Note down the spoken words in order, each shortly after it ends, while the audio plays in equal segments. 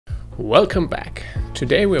Welcome back.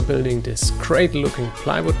 Today we're building this great looking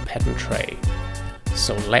plywood pattern tray.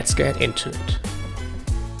 So let's get into it.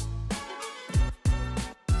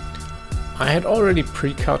 I had already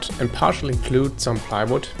pre-cut and partially glued some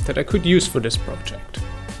plywood that I could use for this project.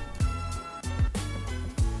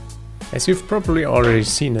 As you've probably already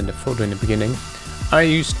seen in the photo in the beginning, I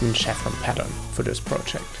used a chevron pattern for this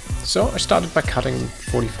project. So I started by cutting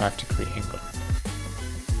 45-degree angle.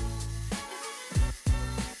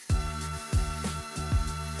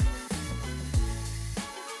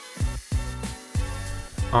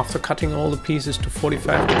 After cutting all the pieces to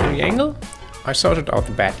 45-degree angle, I sorted out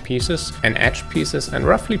the bad pieces and edge pieces and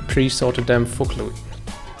roughly pre-sorted them for gluing.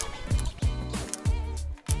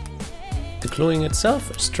 The gluing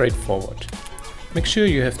itself is straightforward. Make sure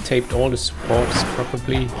you have taped all the supports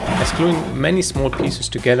properly, as gluing many small pieces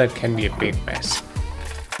together can be a big mess.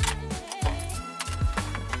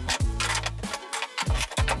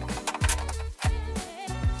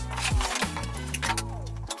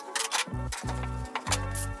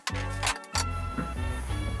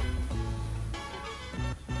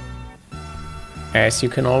 As you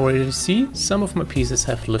can already see, some of my pieces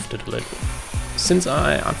have lifted a little. Since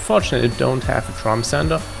I unfortunately don't have a drum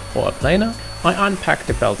sander or a planer, I unpacked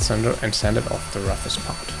the belt sander and sanded off the roughest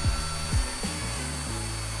part.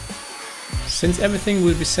 Since everything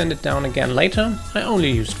will be sanded down again later, I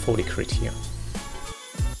only used 40 grit here.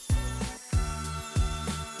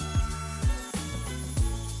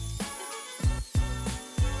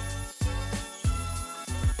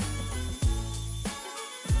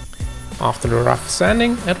 After the rough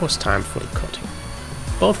sanding, it was time for the cutting.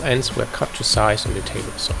 Both ends were cut to size on the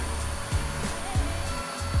table saw.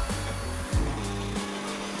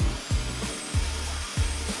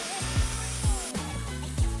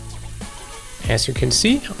 As you can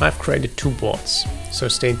see, I've created 2 boards, so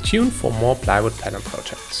stay tuned for more plywood pattern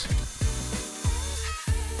projects.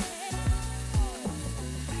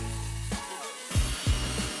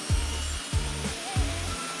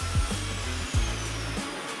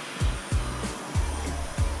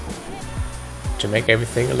 To make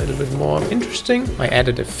everything a little bit more interesting, I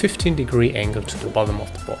added a 15-degree angle to the bottom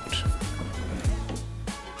of the board.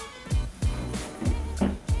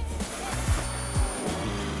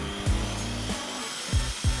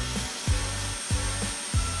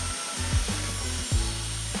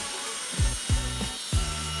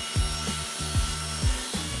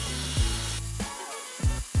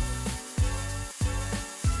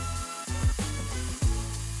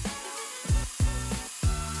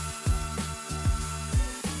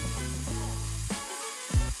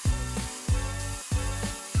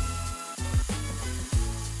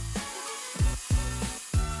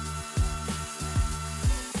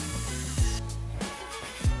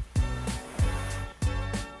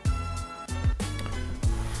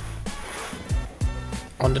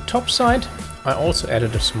 On the top side, I also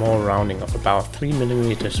added a small rounding of about 3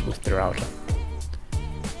 mm with the router.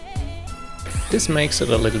 This makes it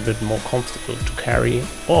a little bit more comfortable to carry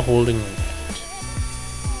or holding in hand.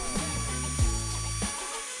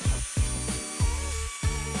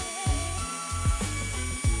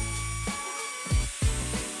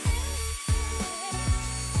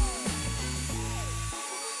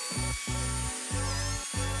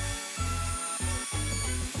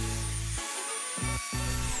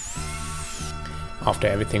 After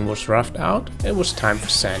everything was roughed out, it was time for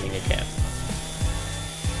sanding again.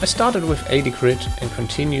 I started with 80 grit and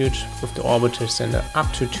continued with the orbiter sander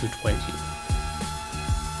up to 220.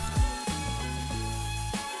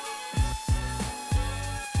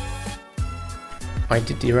 I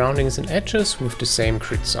did the roundings and edges with the same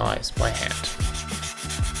grit size by hand.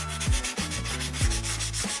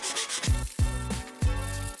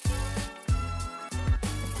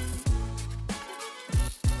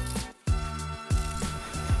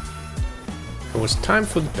 It was time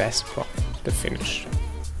for the best part, the finish.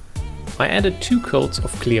 I added 2 coats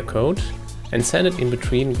of clear coat and sanded in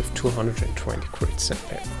between with 220 grit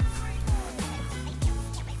sandpaper.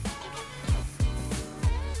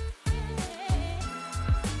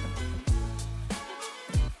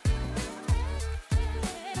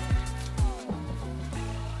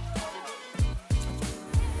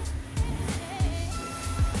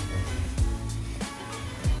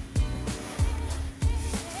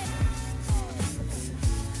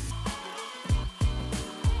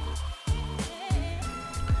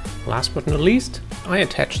 Last but not least, I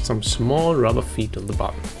attached some small rubber feet on the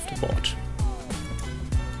bottom of the board.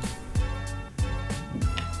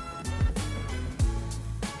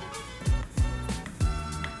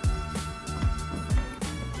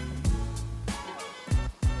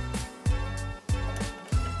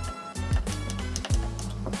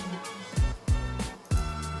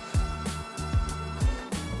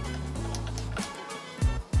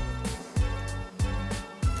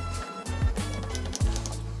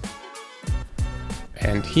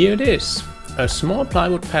 And here it is, a small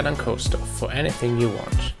plywood pattern coaster for anything you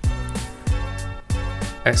want.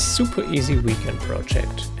 A super easy weekend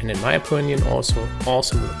project, and in my opinion also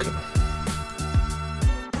awesome looking.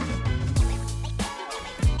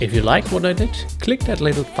 If you like what I did, click that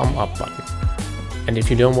little thumb up button. And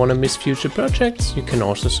if you don't want to miss future projects, you can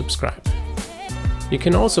also subscribe. You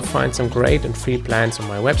can also find some great and free plans on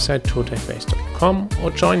my website ToTechBase.com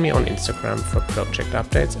or join me on Instagram for project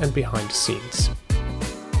updates and behind the scenes.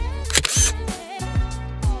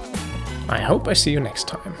 I hope I see you next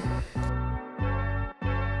time.